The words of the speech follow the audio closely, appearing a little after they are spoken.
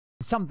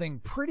Something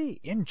pretty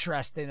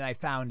interesting I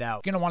found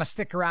out. You're gonna want to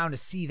stick around to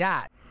see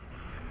that.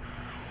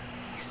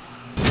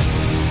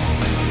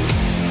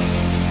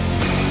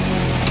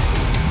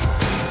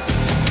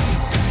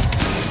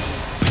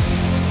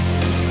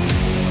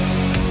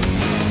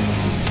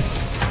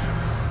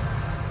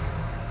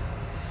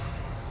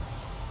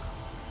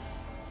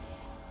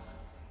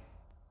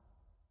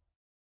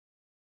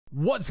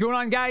 What's going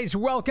on, guys?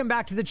 Welcome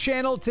back to the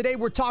channel. Today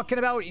we're talking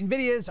about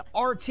NVIDIA's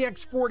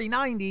RTX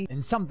 4090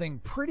 and something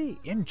pretty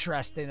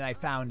interesting I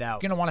found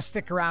out. You're gonna want to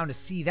stick around to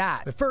see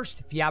that. But first,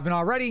 if you haven't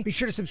already, be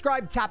sure to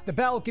subscribe, tap the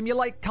bell, give me a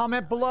like,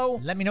 comment below,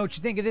 and let me know what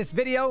you think of this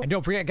video. And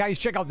don't forget, guys,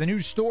 check out the new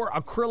store,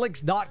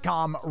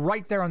 acrylics.com,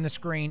 right there on the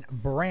screen.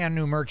 Brand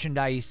new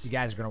merchandise. You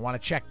guys are gonna want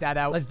to check that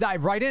out. Let's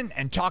dive right in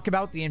and talk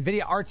about the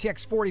NVIDIA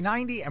RTX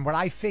 4090 and what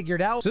I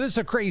figured out. So this is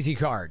a crazy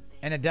card,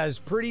 and it does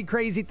pretty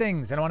crazy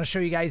things, and I want to show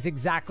you guys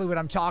exactly what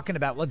I'm talking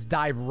about. Let's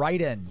dive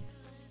right in.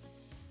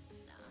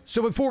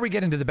 So before we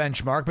get into the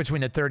benchmark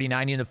between the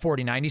 3090 and the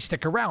 4090,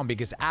 stick around,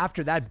 because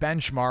after that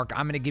benchmark,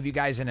 I'm going to give you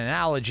guys an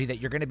analogy that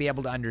you're going to be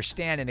able to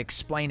understand and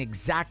explain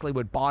exactly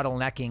what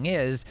bottlenecking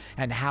is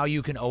and how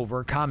you can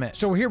overcome it.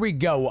 So here we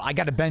go. I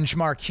got a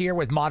benchmark here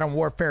with Modern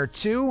Warfare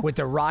 2 with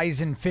the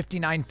Ryzen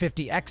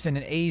 5950X and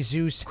an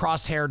Asus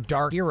Crosshair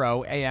Dark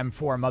Hero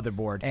AM4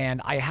 motherboard.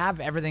 And I have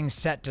everything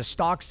set to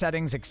stock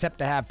settings except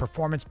to have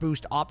Performance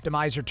Boost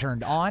Optimizer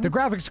turned on. The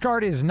graphics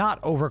card is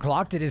not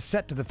overclocked. It is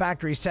set to the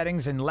factory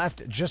settings and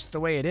left just the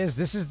way it is.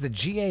 This is the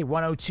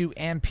GA102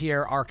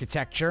 Ampere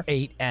architecture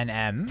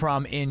 8nm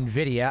from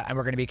NVIDIA, and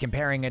we're going to be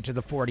comparing it to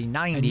the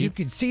 4090. And you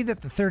can see that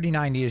the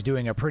 3090 is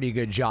doing a pretty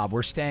good job.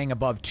 We're staying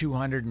above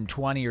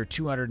 220 or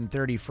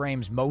 230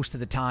 frames most of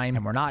the time,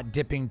 and we're not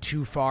dipping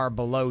too far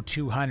below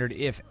 200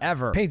 if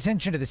ever. Pay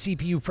attention to the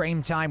CPU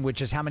frame time,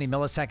 which is how many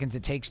milliseconds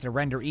it takes to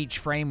render each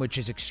frame, which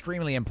is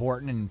extremely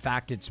important. In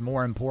fact, it's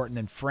more important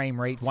than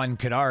frame rate, one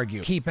could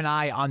argue. Keep an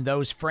eye on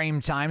those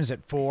frame times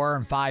at 4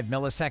 and 5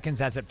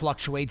 milliseconds as it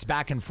fluctuates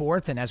back and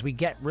forth, and as we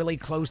get really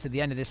close to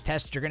the end of this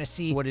test, you're going to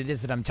see what it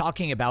is that I'm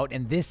talking about,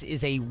 and this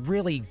is a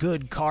really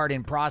good card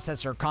and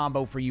processor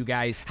combo for you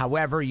guys.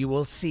 However, you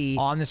will see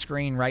on the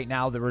screen right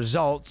now the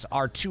results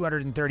are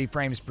 230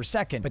 frames per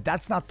second, but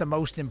that's not the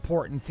most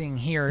important thing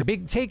here. The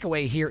big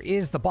takeaway here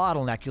is the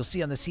bottleneck. You'll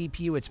see on the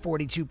CPU it's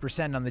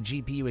 42%, on the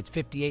GPU it's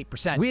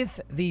 58%. With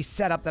the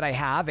setup that I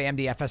have, AMD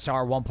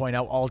FSR 1.0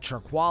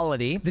 Ultra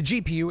Quality, the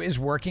GPU is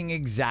working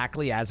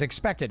exactly as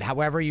expected.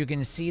 However, you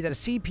can see that the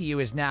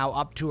CPU is now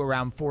up to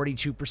around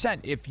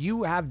 42%. If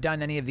you have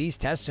done any of these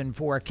tests in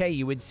 4K,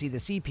 you would see the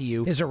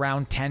CPU is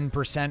around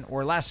 10%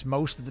 or less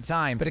most of the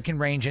time, but it can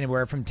range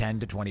anywhere from 10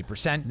 to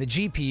 20%. The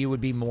GPU would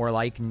be more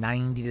like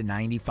 90 to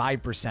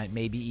 95%,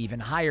 maybe even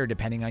higher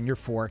depending on your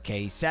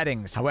 4K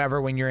settings.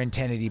 However, when you're in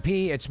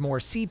 1080p, it's more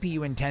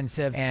CPU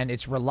intensive, and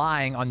it's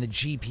relying on the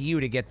GPU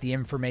to get the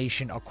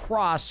information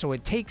across, so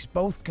it takes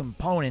both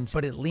components,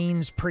 but it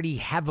leans pretty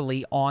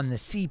heavily on the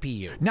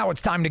CPU. Now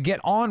it's time to get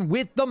on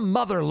with the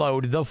mother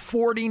load, the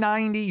 4090.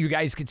 You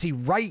guys can see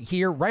right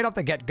here, right off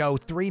the get-go,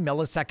 3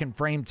 millisecond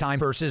frame time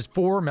versus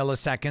 4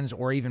 milliseconds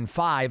or even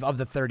 5 of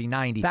the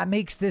 3090. That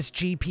makes this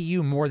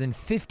GPU more than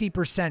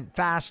 50%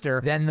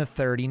 faster than the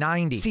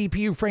 3090.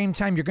 CPU frame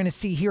time, you're going to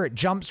see here, it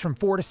jumps from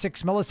 4 to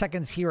 6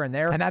 milliseconds here and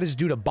there, and that is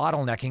due to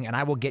bottlenecking, and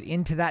I will get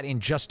into that in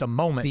just a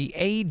moment. The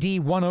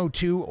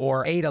AD102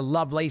 or Ada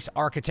Lovelace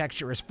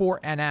architecture is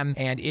 4nm,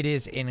 and it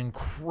is an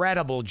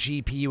incredible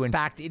GPU. In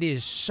fact, it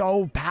is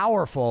so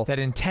powerful that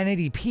in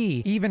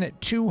 1080p, even at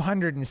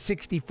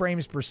 260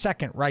 frames per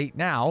second right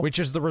now, which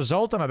is the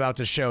result I'm about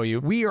to show you,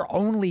 we are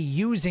only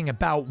using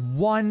about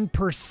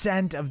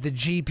 1% of the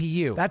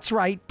GPU. That's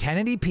right,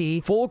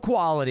 1080p, full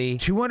quality,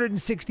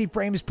 260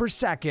 frames per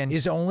second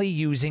is only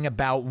using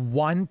about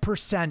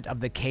 1% of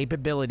the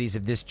capabilities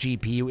of this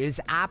GPU. It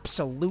is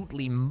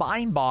absolutely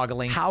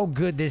mind-boggling how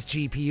good this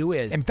GPU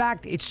is. In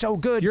fact, it's so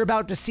good, you're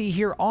about to see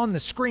here on the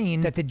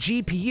screen that the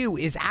GPU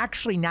is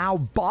actually now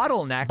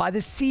bottlenecked by the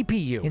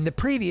CPU. In the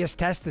previous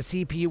test, the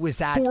CPU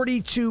was at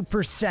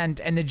 42%,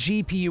 and the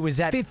GPU was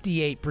at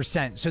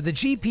 58%. So the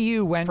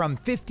GPU went from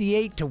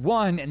 58 to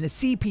 1, and the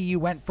CPU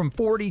went from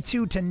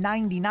 42 to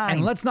 99.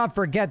 And let's not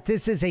forget,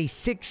 this is a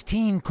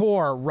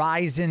 16-core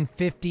Ryzen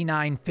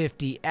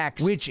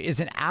 5950X, which is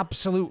an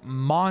absolute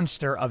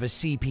monster of a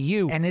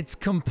CPU, and it's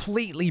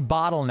completely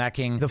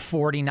bottlenecking the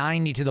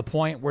 4090 to the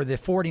point where the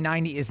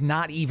 4090 is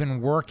not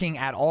even working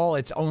at all.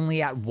 It's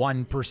only at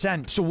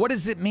 1%. So what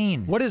does it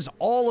mean? What does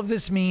all of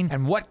this mean,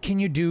 and what can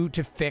you do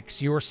to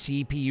fix your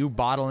CPU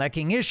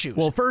bottlenecking issues?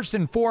 Well, first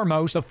and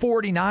foremost, the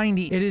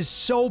 4090, it is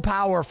so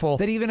powerful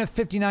that even a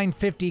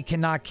 5950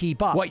 cannot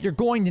keep up. What you're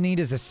going to need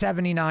is a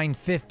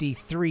 7950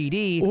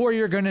 3D, or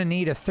you're going to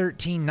need a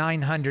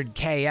 13900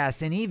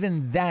 KS, and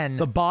even then,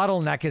 the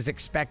bottleneck is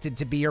expected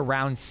to be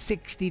around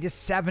 60 to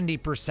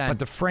 70%, but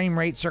the frame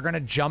rates are going to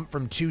jump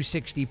from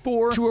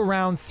 264 to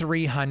around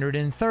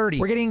 330.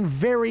 We're getting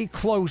very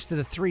close to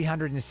the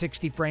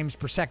 360 frames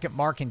per second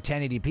mark in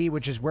 1080p,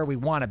 which is where we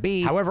want to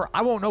be. However,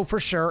 I won't know for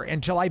sure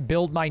until I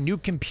build my new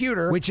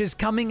computer, which is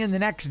coming in the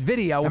next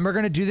video, and we're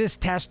going to do this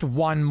test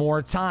one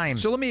more time.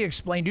 So let me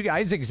explain to you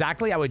guys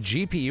exactly how a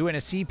GPU and a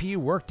CPU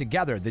work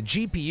together. The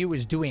GPU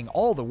is doing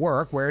all the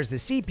work, whereas the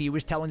CPU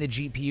is telling the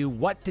GPU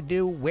what to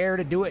do, where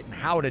to do it, and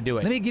how to do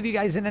it. Let me give you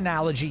guys an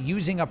analogy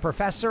using a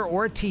professor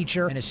or a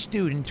teacher and a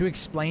student to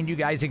explain to you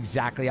guys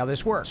exactly how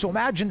this works. So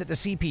imagine that the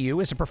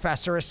CPU is a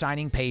professor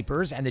assigning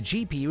papers, and the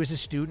GPU is a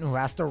student who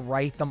has to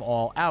write them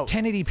all out.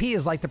 1080p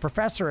is like the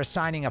professor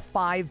assigning a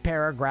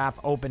 5-paragraph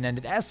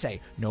open-ended essay.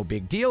 No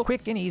big deal,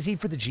 quick and easy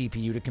for the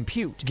GPU to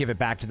compute. To give it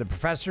back to the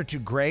professor to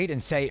grade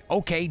and say,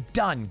 okay,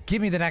 done, give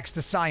me the next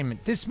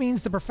assignment. This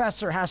means the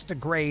professor has to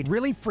grade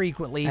really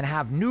frequently and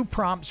have new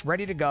prompts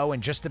ready to go in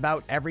just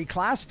about every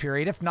class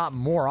period, if not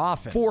more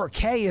often.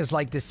 4K is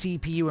like the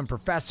CPU and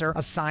professor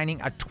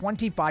assigning a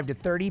 25 to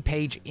 30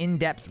 page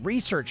in-depth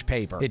research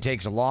paper. It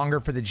takes longer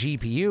for the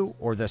GPU,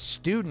 or the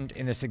student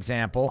in this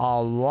example, a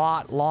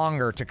lot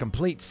longer to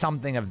complete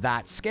something of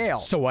that scale.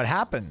 So what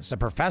happens? The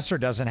professor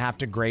doesn't have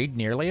to grade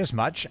nearly as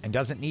much and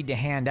doesn't need to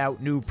hand out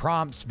new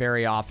prompts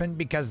very often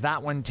because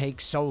that one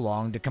takes so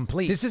long to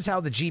complete. This is how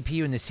the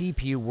GPU and the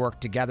CPU work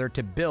together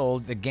to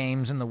build the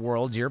games and the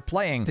worlds you're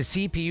playing. The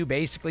CPU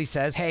basically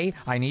says, hey,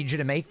 I need you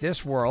to make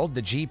this world.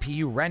 The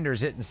GPU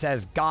renders it and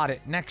says, got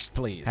it, next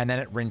please. And then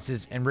it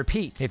rinses and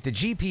repeats. If the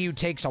GPU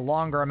takes a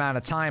longer amount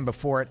of time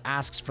before it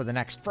asks for the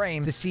next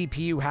frame, the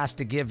CPU has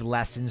to give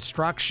less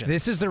instructions.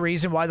 This is the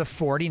reason why the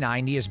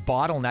 4090 is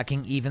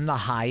bottlenecking even the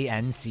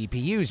high-end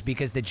CPUs,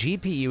 because the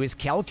GPU is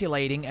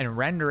calculating and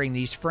rendering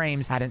these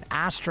frames at an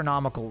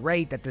astronomical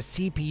rate that the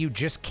CPU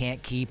just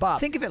can't keep up.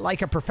 Think of it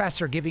like a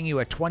professor giving you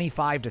a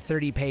 25 to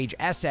 30 page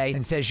essay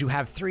and says you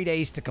have 3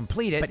 days to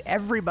complete it, but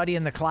everybody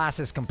in the class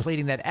is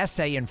completing that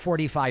essay in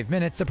 45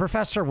 minutes. The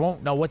professor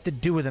won't know what to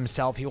do with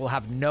himself. He will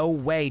have no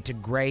way to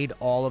grade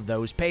all of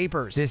those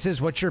papers. This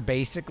is what you're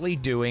basically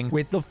doing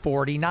with the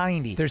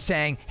 4090. They're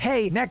saying,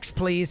 hey, next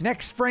please,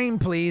 next frame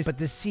please, but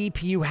the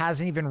CPU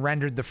hasn't even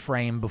rendered the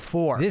frame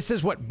before. This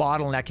is what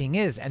bottlenecking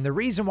is, and the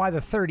reason why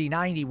the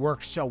 3090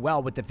 worked so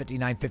well with the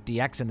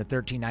 5950X and the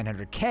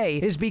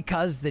 13900K is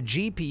because the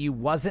GPU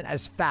wasn't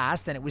as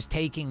fast and it was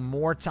taking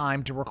more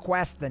time to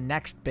request the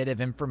next bit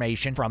of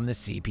information from the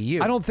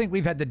CPU. I don't think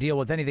we've had to deal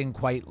with anything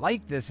quite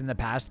like this in the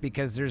past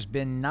because there's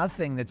been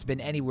nothing that's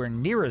been anywhere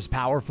near as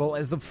powerful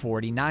as the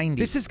 4090.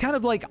 This is kind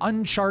of like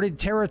uncharted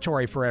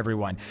territory for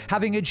everyone.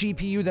 Having a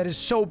GPU that is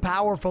so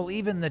powerful,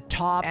 even the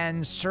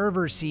top-end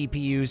server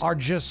CPUs are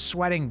just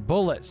sweating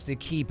bullets to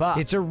keep up.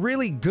 It's a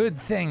really good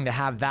thing to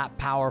have that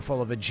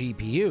powerful of a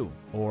GPU.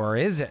 Or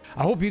is it?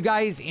 I hope you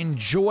guys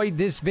enjoyed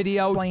this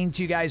video, explaining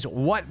to you guys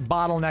what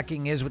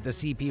bottlenecking is with the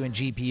CPU and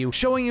GPU,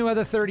 showing you how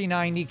the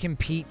 3090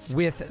 competes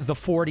with the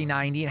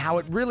 4090 and how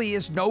it really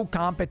is no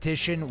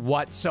competition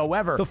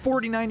whatsoever. The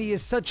 4090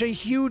 is such a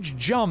huge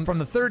jump from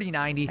the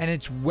 3090, and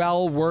it's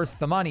well worth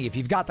the money. If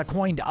you've got the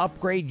coin to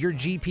upgrade your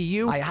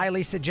GPU, I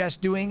highly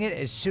suggest doing it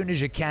as soon as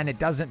you can. It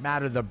doesn't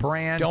matter the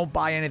brand. Don't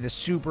buy any of the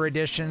super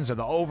editions or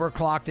the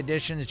overclocked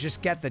editions.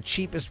 Just get the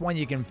cheapest one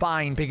you can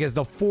find, because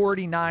the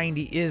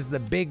 4090 is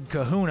the big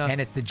kahuna, and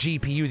it's the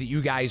GPU that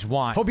you guys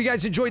want. Hope you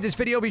guys enjoyed this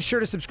video. Be sure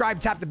to subscribe,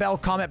 tap the bell,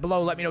 comment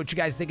below. Let me know what you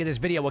guys think of this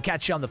video. We'll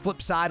catch you on the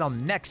flip side on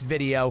the next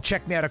video.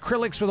 Check me out,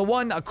 Acrylics with a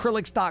 1,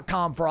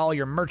 acrylics.com, for all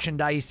your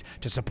merchandise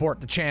to support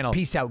the channel.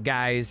 Peace out,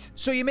 guys.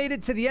 So you made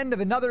it to the end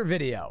of another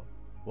video.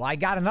 Well, I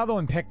got another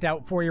one picked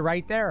out for you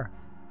right there.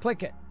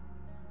 Click it.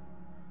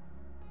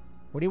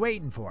 What are you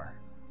waiting for?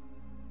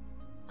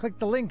 Click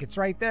the link. It's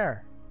right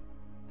there.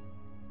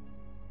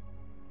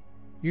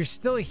 You're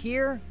still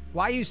here?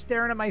 Why are you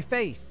staring at my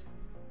face?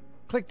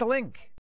 Click the link.